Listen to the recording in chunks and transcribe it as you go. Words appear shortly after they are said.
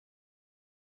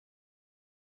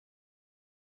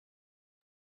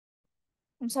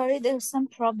I'm sorry, there's some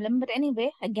problem, but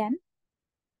anyway, again,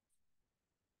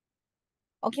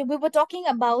 okay, we were talking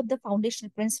about the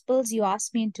foundational principles. You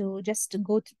asked me to just to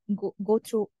go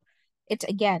through it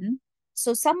again.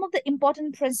 So some of the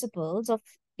important principles of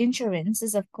insurance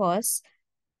is, of course,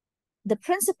 the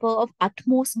principle of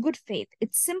utmost good faith.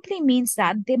 It simply means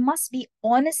that there must be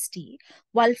honesty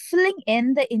while filling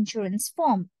in the insurance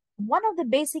form. One of the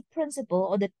basic principle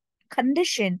or the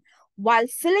condition while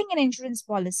filling an insurance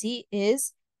policy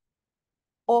is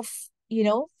of,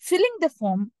 filling the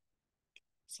form,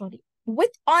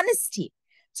 with honesty.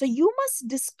 So you must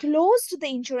disclose to the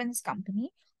insurance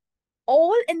company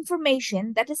all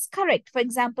information that is correct. For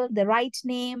example, the right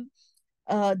name,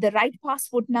 the right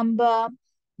passport number,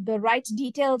 the right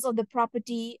details of the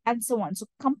property, and so on. So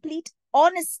complete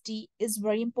honesty is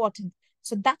very important.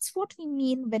 So that's what we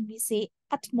mean when we say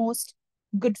utmost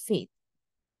good faith.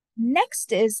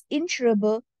 Next is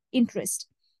insurable interest.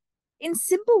 In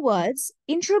simple words,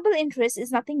 insurable interest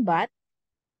is nothing but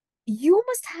you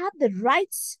must have the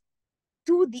rights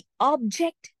to the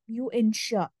object you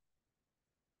insure.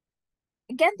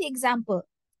 Again, the example,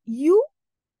 you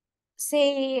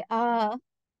say,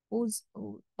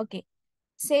 okay,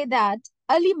 say that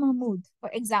Ali Mahmood, for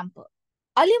example,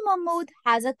 Ali Mahmood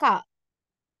has a car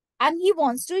and he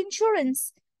wants to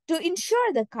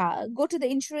insure the car, go to the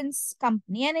insurance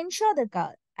company and insure the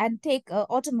car and take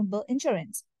automobile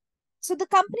insurance. So the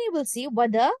company will see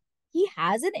whether he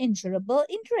has an insurable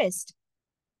interest.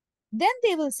 Then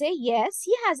they will say, yes,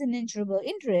 he has an insurable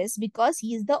interest because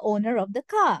he is the owner of the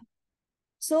car.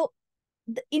 So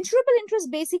the insurable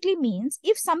interest basically means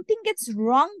if something gets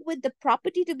wrong with the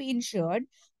property to be insured,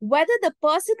 whether the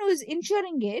person who is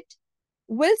insuring it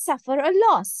will suffer a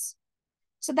loss.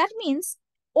 So that means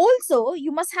also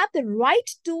you must have the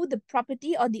right to the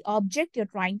property or the object you're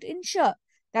trying to insure.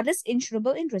 That is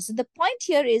insurable interest. So the point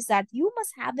here is that you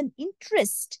must have an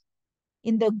interest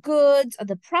in the goods or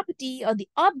the property or the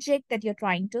object that you're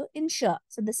trying to insure.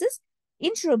 So this is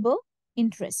insurable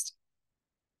interest.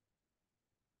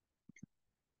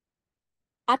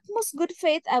 Utmost good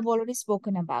faith, I've already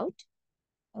spoken about.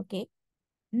 Okay.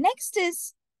 Next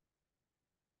is,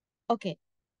 okay,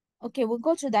 we'll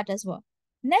go through that as well.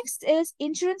 Next is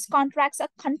insurance contracts are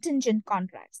contingent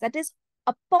contracts. That is,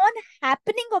 upon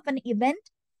happening of an event,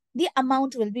 the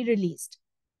amount will be released.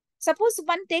 Suppose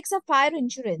one takes a fire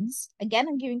insurance. Again,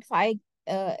 I'm giving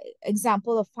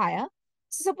example of fire.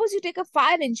 So suppose you take a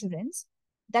fire insurance.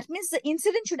 That means the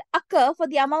incident should occur for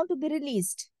the amount to be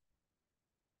released.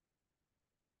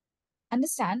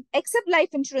 Understand? Except life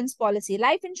insurance policy.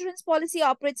 Life insurance policy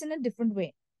operates in a different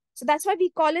way. So that's why we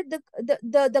call it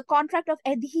the contract of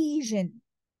adhesion.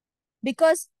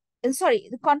 Because,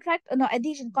 the contract of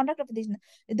adhesion.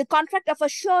 The contract of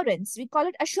assurance. We call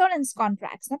it assurance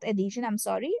contracts, not adhesion, I'm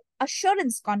sorry.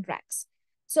 Assurance contracts.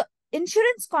 So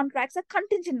insurance contracts are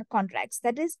contingent contracts.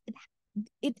 That is,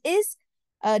 it is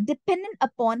dependent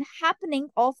upon happening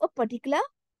of a particular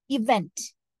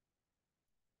event.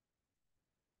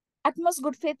 Utmost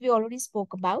good faith we already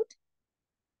spoke about.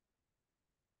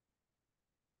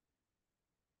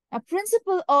 A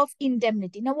principle of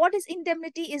indemnity. Now, what is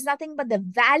indemnity? Is nothing but the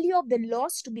value of the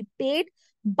loss to be paid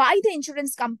by the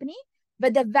insurance company,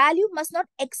 but the value must not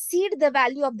exceed the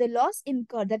value of the loss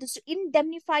incurred. That is to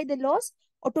indemnify the loss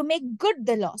or to make good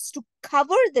the loss, to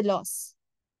cover the loss.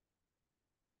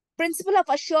 Principle of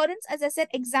assurance, as I said,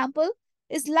 example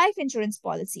is life insurance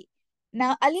policy.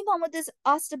 Now, Ali Mohammed is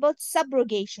asked about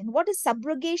subrogation. What is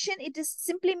subrogation? It is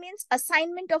simply means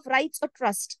assignment of rights or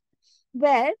trust,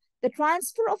 where the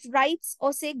transfer of rights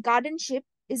or say guardianship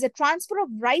is a transfer of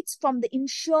rights from the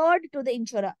insured to the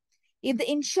insurer. If the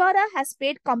insurer has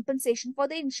paid compensation for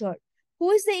the insured.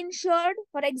 Who is the insured?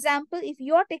 For example, if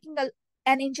you are taking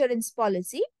an insurance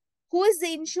policy, who is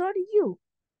the insured? You,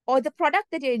 or the product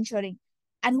that you're insuring.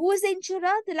 And who is the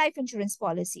insurer? The life insurance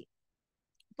policy.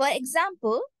 For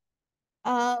example,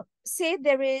 say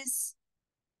there is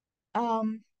a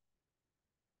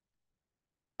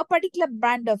particular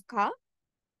brand of car.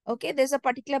 Okay, there's a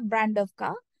particular brand of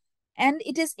car and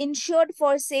it is insured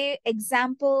for, say,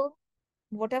 example,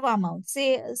 whatever amount,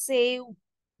 say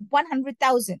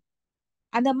 100,000.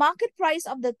 And the market price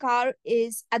of the car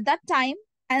is at that time,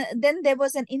 and then there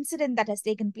was an incident that has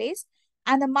taken place.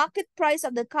 And the market price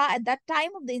of the car at that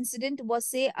time of the incident was,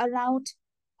 say, around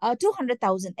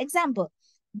 200,000. Example.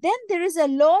 Then there is a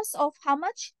loss of how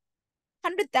much?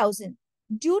 100,000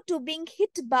 due to being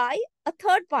hit by a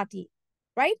third party,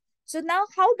 right? So now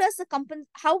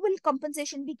how will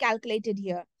compensation be calculated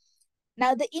here?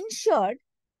 Now the insured,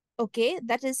 okay,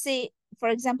 that is, say, for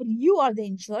example, you are the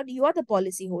insured, you are the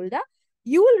policy holder.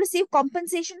 you will receive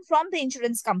compensation from the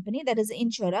insurance company, that is the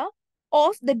insurer,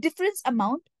 of the difference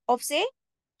amount of, say,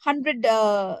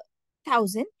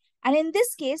 100,000. And in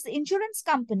this case, the insurance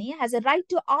company has a right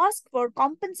to ask for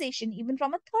compensation even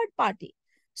from a third party.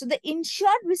 So the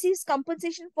insured receives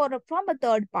compensation from a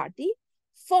third party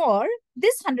for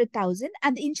this 100,000,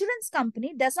 and the insurance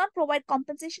company does not provide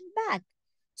compensation back.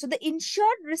 So the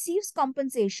insured receives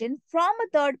compensation from a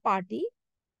third party,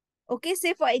 okay,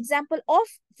 say for example of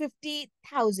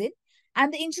 50,000,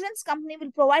 and the insurance company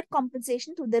will provide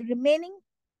compensation to the remaining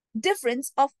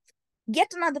difference of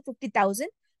yet another 50,000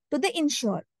 to the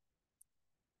insured.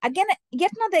 Again,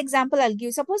 yet another example I'll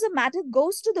give. Suppose a matter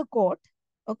goes to the court,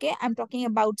 okay, I'm talking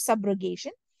about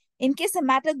subrogation. In case a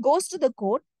matter goes to the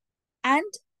court and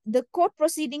the court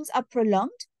proceedings are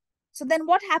prolonged, so then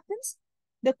what happens?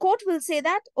 The court will say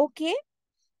that, okay,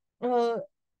 uh,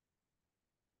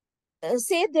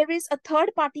 say there is a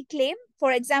third party claim.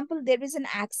 For example, there is an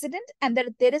accident and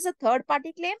there is a third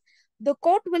party claim. The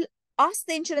court will ask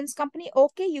the insurance company,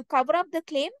 okay, you cover up the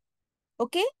claim,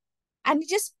 okay, and you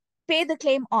just pay the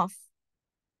claim off.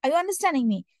 Are you understanding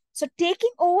me? So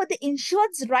taking over the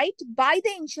insured's right by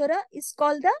the insurer is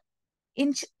called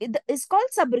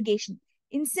subrogation.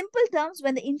 In simple terms,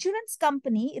 when the insurance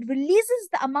company releases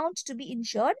the amount to be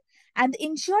insured and the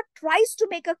insured tries to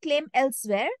make a claim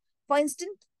elsewhere, for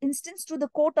instance to the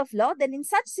court of law, then in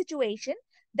such situation,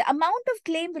 the amount of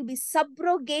claim will be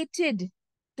subrogated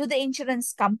to the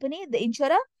insurance company, the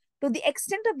insurer, to the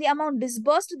extent of the amount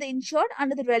disbursed to the insured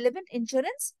under the relevant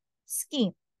insurance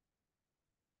scheme.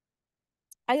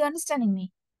 Are you understanding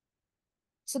me?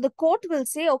 So the court will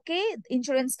say, okay,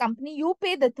 insurance company, you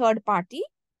pay the third party,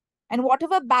 and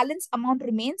whatever balance amount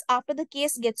remains after the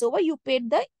case gets over, you pay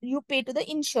to the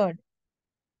insured.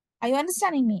 Are you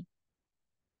understanding me?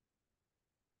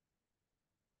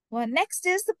 Well, next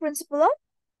is the principle of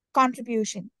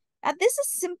contribution. Now, this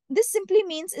simply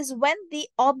means is when the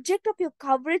object of your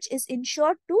coverage is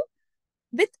insured to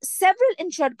with several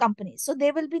insured companies. So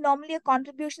there will be normally a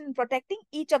contribution in protecting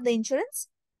each of the insurance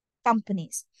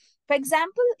companies. For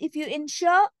example, if you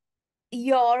insure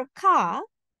your car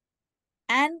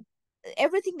and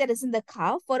everything that is in the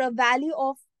car for a value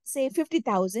of, say,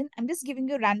 50,000, I'm just giving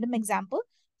you a random example,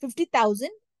 50,000,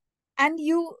 and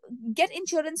you get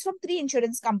insurance from 3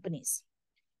 insurance companies.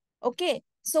 Okay,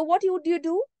 so what would you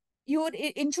do? You would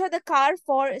insure the car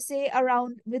for, say,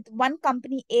 around with one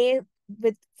company A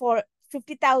with for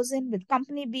 50,000, with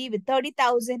company B with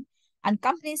 30,000, and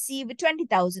company C with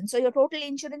 20,000. So your total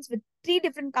insurance with 3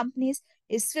 different companies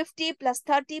is 50 plus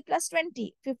 30 plus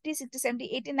 20, 50, 60, 70,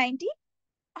 80, 90,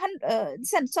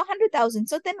 so 100,000.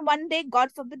 So then one day, God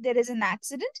forbid, there is an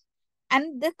accident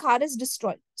and the car is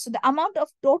destroyed. So the amount of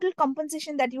total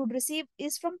compensation that you would receive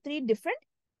is from 3 different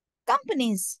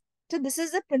companies. So this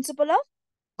is the principle of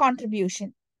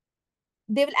contribution.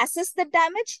 They will assess the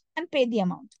damage and pay the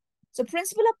amount. So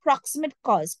principle of proximate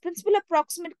cause. Principle of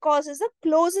proximate cause is the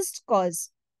closest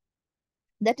cause.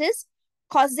 That is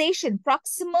causation.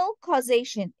 Proximal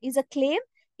causation is a claim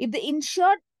if the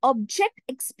insured object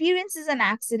experiences an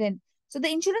accident. So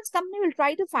the insurance company will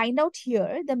try to find out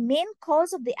here the main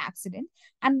cause of the accident,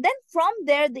 and then from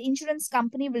there the insurance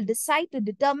company will decide to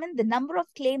determine the number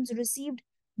of claims received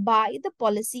by the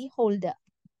policy holder.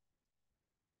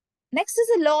 Next is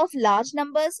the law of large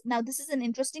numbers. Now this is an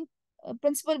interesting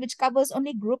principle which covers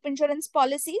only group insurance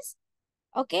policies,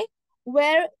 okay,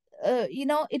 where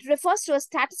it refers to a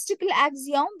statistical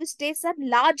axiom which states that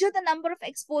larger the number of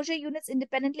exposure units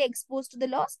independently exposed to the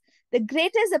loss, the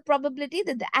greater is the probability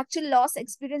that the actual loss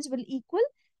experience will equal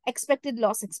expected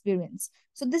loss experience.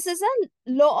 So this is a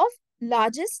law of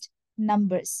largest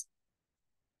numbers.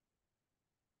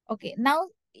 Okay, now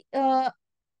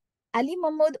Ali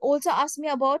Mahmood also asked me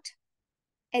about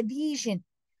adhesion.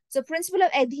 So principle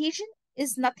of adhesion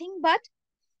is nothing but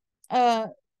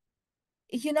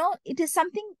it is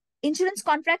something, insurance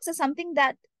contracts are something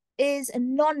that is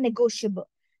non-negotiable.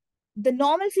 The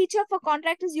normal feature for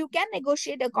contract is you can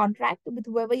negotiate a contract with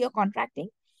whoever you're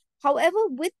contracting. However,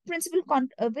 with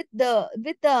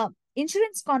with the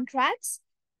insurance contracts,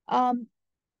 they are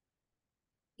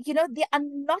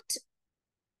not,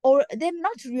 or they're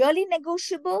not really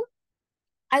negotiable.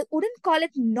 I wouldn't call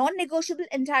it non-negotiable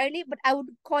entirely, but I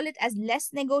would call it as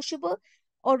less negotiable.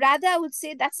 Or rather, I would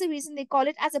say that's the reason they call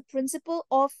it as a principle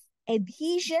of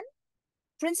adhesion.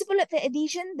 Principle of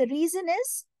adhesion, the reason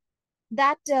is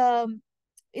that, they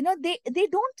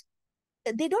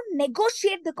don't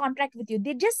negotiate the contract with you.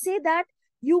 They just say that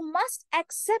you must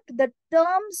accept the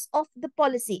terms of the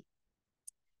policy.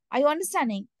 Are you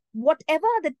understanding? Whatever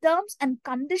are the terms and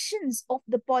conditions of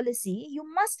the policy, you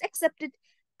must accept it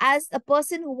as a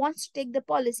person who wants to take the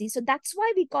policy. So that's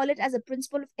why we call it as a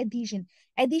principle of adhesion.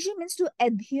 Adhesion means to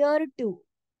adhere to.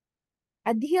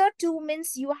 Adhere to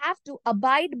means you have to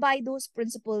abide by those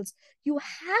principles. You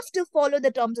have to follow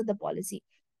the terms of the policy.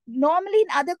 Normally, in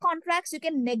other contracts, you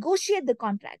can negotiate the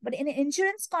contract, but in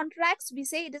insurance contracts, we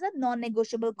say it is a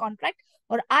non-negotiable contract,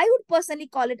 or I would personally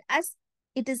call it as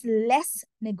it is less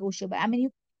negotiable. I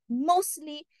mean,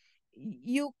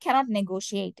 you cannot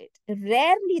negotiate it.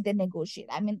 Rarely they negotiate.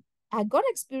 I mean, I got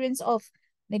experience of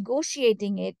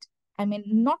negotiating it. I mean,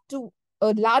 not to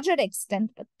a larger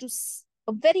extent, but to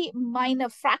a very minor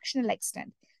fractional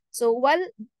extent. So, well,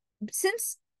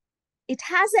 since it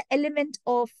has an element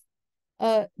of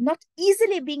not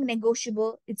easily being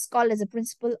negotiable, it's called as a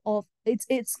principle of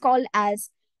it's called as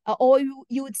or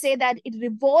you would say that it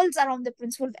revolves around the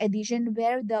principle of adhesion,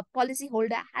 where the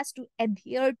policyholder has to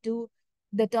adhere to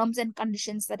the terms and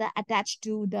conditions that are attached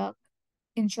to the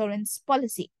insurance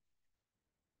policy.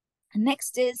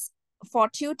 Next is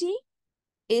fortuity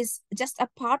is just a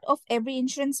part of every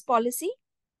insurance policy.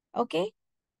 Okay.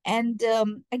 And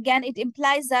again, it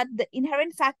implies that the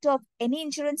inherent factor of any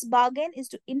insurance bargain is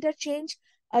to interchange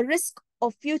a risk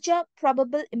of future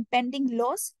probable impending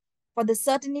loss for the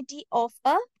certainty of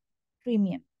a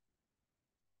premium.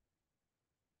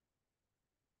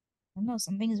 I don't know,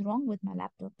 something is wrong with my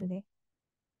laptop today.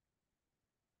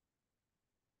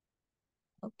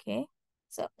 Okay.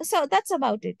 So that's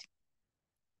about it,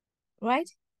 right?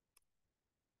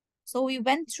 So we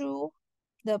went through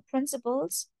the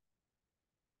principles.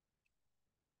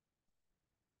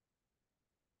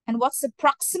 And what's the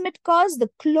proximate cause? The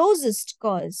closest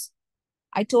cause.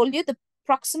 I told you the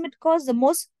proximate cause, the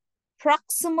most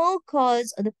proximal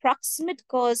cause, or the proximate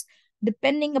cause,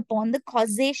 depending upon the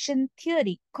causation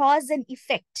theory, cause and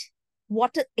effect.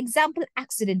 What example,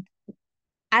 accident,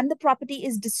 and the property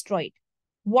is destroyed.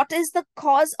 What is the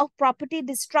cause of property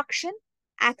destruction?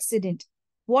 Accident.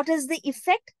 What is the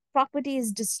effect? Property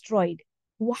is destroyed.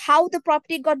 How the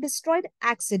property got destroyed?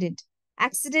 Accident.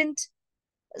 Accident,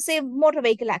 say motor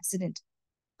vehicle accident.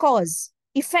 Cause.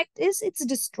 Effect is it's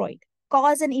destroyed.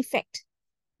 Cause and effect.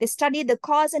 They study the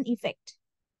cause and effect.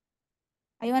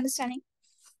 Are you understanding?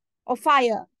 Or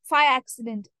fire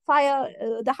accident, fire,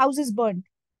 the house is burned.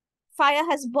 Fire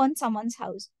has burned someone's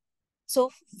house.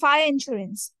 So fire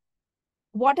insurance.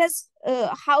 What has,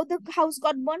 how the house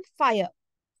got burned? Fire.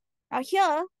 Now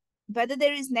here, whether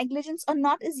there is negligence or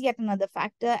not is yet another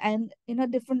factor, and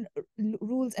different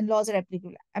rules and laws are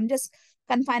applicable. I'm just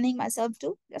confining myself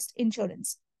to just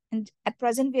insurance. And at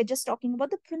present, we are just talking about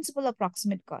the principle of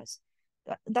proximate cause.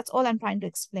 That's all I'm trying to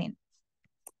explain.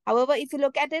 However, if you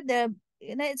look at it,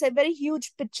 it's a very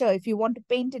huge picture. If you want to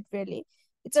paint it really,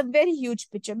 it's a very huge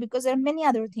picture because there are many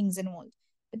other things involved.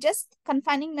 But just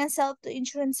confining myself to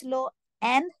insurance law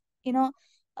and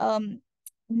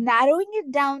narrowing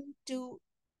it down to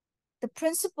the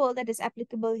principle that is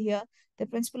applicable here, the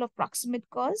principle of proximate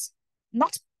cause,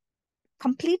 not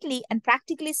completely and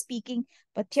practically speaking,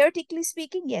 but theoretically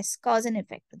speaking, yes, cause and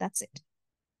effect. That's it.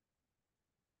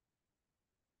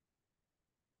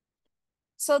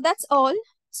 So that's all.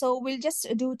 So we'll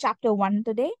just do chapter 1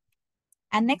 today.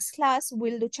 And next class,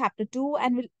 we'll do chapter 2,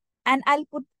 and I'll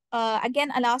put,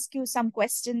 again, I'll ask you some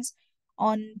questions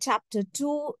on chapter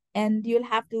 2, and you'll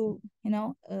have to,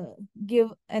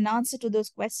 give an answer to those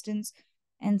questions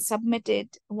and submit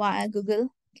it via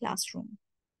Google Classroom.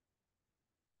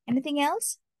 Anything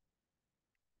else?